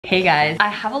Hey guys, I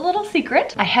have a little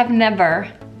secret. I have never,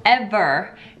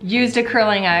 ever used a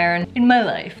curling iron in my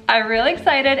life. I'm really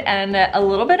excited and a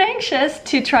little bit anxious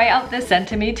to try out this sent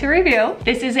to me to review.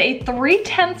 This is a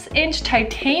 3/10 inch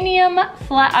titanium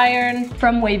flat iron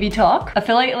from Wavy Talk.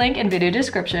 Affiliate link in video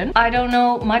description. I don't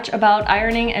know much about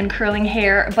ironing and curling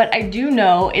hair, but I do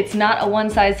know it's not a one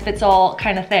size fits all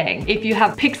kind of thing. If you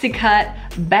have pixie cut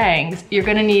bangs, you're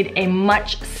gonna need a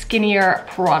much skinnier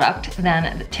product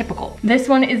than the typical. This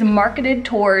one is marketed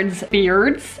towards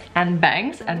beards and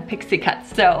bangs and pixie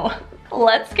cuts. So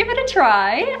let's give it a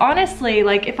try. Honestly,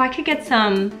 like if I could get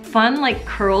some fun like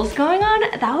curls going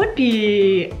on, that would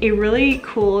be a really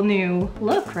cool new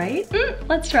look, right?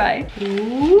 Let's try.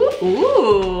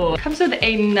 Ooh. Comes with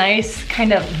a nice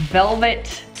kind of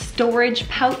velvet storage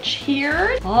pouch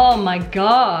here. Oh my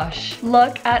gosh.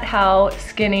 Look at how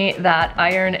skinny that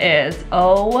iron is.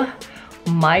 Oh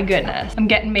my goodness. I'm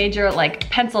getting major like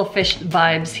pencil fish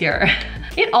vibes here.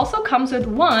 It also comes with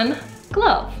one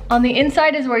glove. On the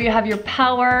inside is where you have your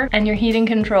power and your heating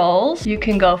controls. You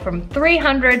can go from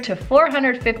 300 to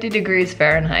 450 degrees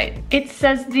Fahrenheit. It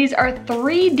says these are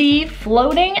 3D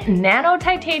floating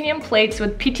nano-titanium plates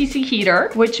with PTC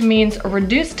heater, which means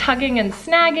reduced tugging and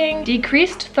snagging,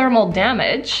 decreased thermal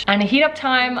damage, and a heat up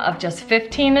time of just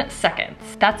 15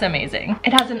 seconds. That's amazing.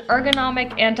 It has an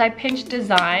ergonomic anti-pinch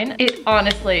design. It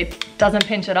honestly doesn't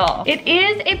pinch at all. It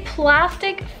is a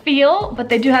plastic feel, but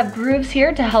they do have grooves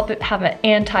here to help it have an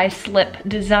anti-slip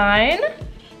design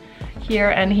here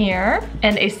and here,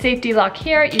 and a safety lock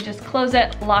here. You just close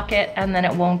it, lock it, and then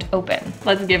it won't open.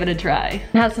 Let's give it a try.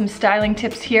 It has some styling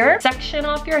tips here. Section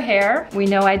off your hair. We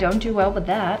know I don't do well with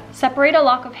that. Separate a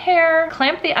lock of hair,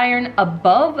 clamp the iron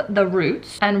above the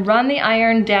roots, and run the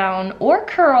iron down or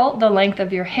curl the length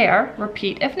of your hair.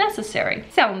 Repeat if necessary.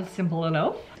 Sounds simple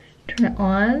enough. Turn it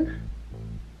on.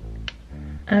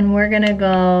 And we're gonna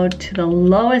go to the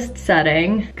lowest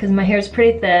setting because my hair is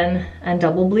pretty thin and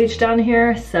double bleached down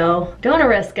here, so don't wanna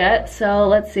risk it. So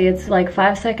let's see, it's like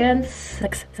 5 seconds.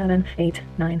 6, 7, 8,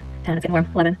 9, 10, it's getting warm.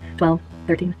 11, 12,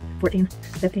 13, 14,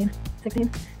 15, 16,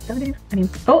 17,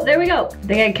 oh, there we go. I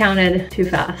think I counted too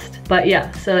fast. But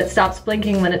yeah, so it stops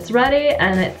blinking when it's ready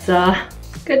and it's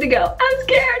good to go. I'm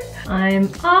scared.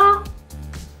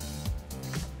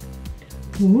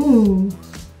 Ooh.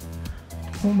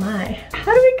 Oh my.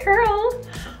 How do we curl?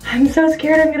 I'm so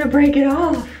scared I'm gonna break it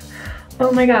off.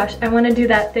 Oh my gosh, I wanna do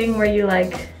that thing where you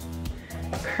like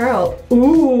curl.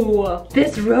 Ooh,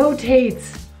 this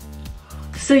rotates.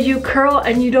 So you curl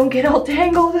and you don't get all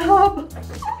tangled up.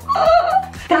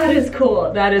 That is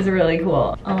cool, that is really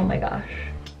cool. Oh my gosh.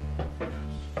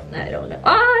 I don't know.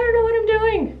 I don't know what I'm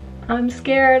doing. I'm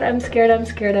scared, I'm scared, I'm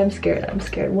scared, I'm scared, I'm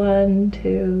scared. 1,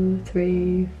 2,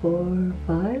 3, 4,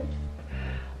 5.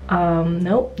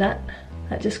 Nope, that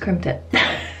just crimped it.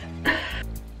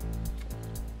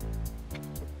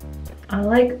 I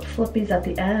like flippies at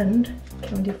the end.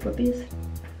 Can we do flippies?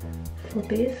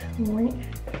 Flippies,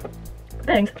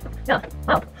 bangs, yeah,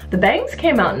 wow. The bangs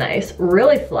came out nice,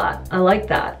 really flat. I like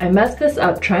that. I messed this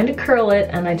up trying to curl it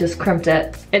and I just crimped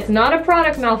it. It's not a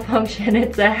product malfunction,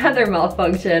 it's a Heather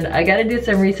malfunction. I gotta do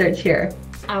some research here.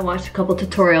 I watched a couple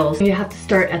tutorials. You have to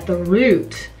start at the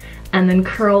root and then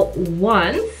curl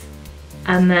once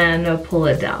and then pull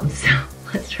it down. So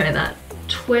let's try that.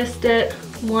 Twist it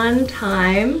one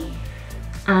time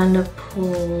and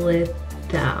pull it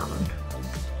down.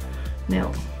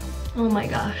 No, oh my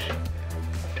gosh.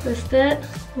 Twist it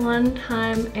one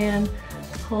time and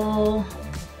pull.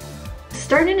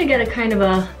 Starting to get a kind of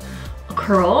a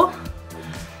curl.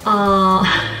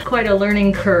 Quite a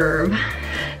learning curve.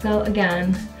 So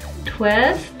again,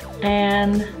 twist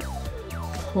and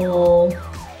pull.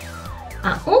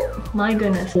 Oh my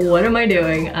goodness. What am I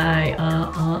doing?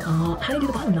 How do you do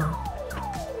the bottom now?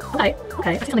 Okay,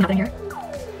 I see something happening here.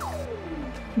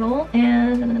 Roll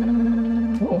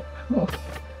and, roll.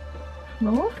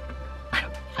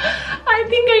 I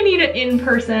think I need an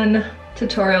in-person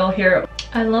tutorial here.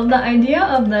 I love the idea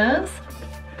of this.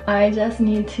 I just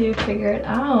need to figure it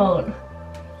out.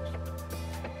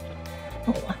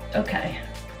 Oh, okay.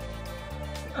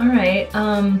 All right,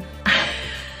 I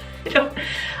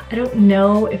don't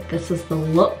know if this is the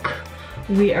look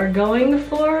we are going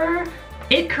for.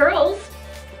 It curls.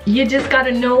 You just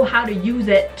gotta know how to use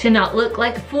it to not look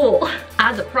like a fool.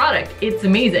 As a product, it's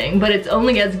amazing, but it's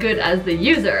only as good as the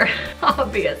user,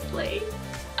 obviously.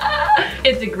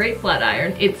 It's a great flat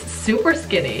iron. It's super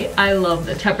skinny. I love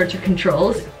the temperature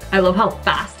controls. I love how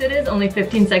fast it is, only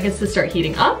 15 seconds to start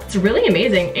heating up. It's really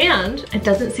amazing, and it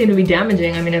doesn't seem to be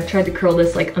damaging. I mean, I've tried to curl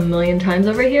this like a million times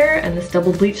over here, and this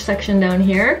double bleach section down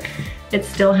here, it's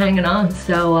still hanging on.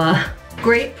 So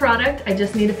Great product, I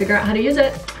just need to figure out how to use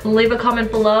it. Leave a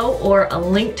comment below or a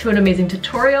link to an amazing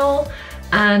tutorial,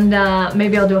 and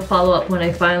maybe I'll do a follow-up when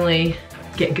I finally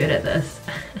get good at this.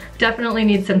 Definitely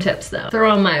need some tips though.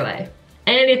 Throw them my way.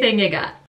 Anything you got.